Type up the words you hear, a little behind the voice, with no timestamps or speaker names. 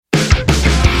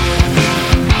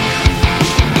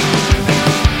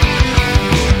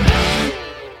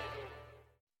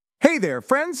there,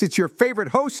 friends. It's your favorite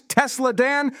host,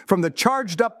 TeslaDan, from the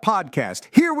Charged Up Podcast,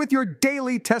 here with your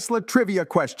daily Tesla trivia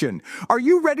question. Are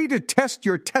you ready to test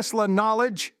your Tesla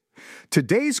knowledge?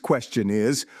 Today's question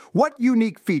is, what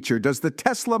unique feature does the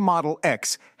Tesla Model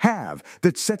X have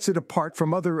that sets it apart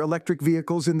from other electric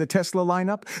vehicles in the Tesla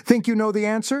lineup? Think you know the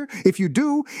answer? If you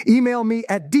do, email me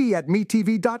at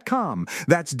d@metv.com.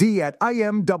 That's d@imtv.com,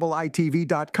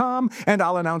 and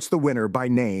I'll announce the winner by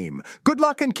name. Good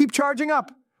luck and keep charging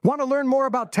up. Want to learn more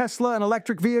about Tesla and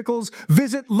electric vehicles?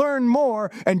 Visit Learn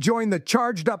More and join the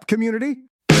Charged Up community.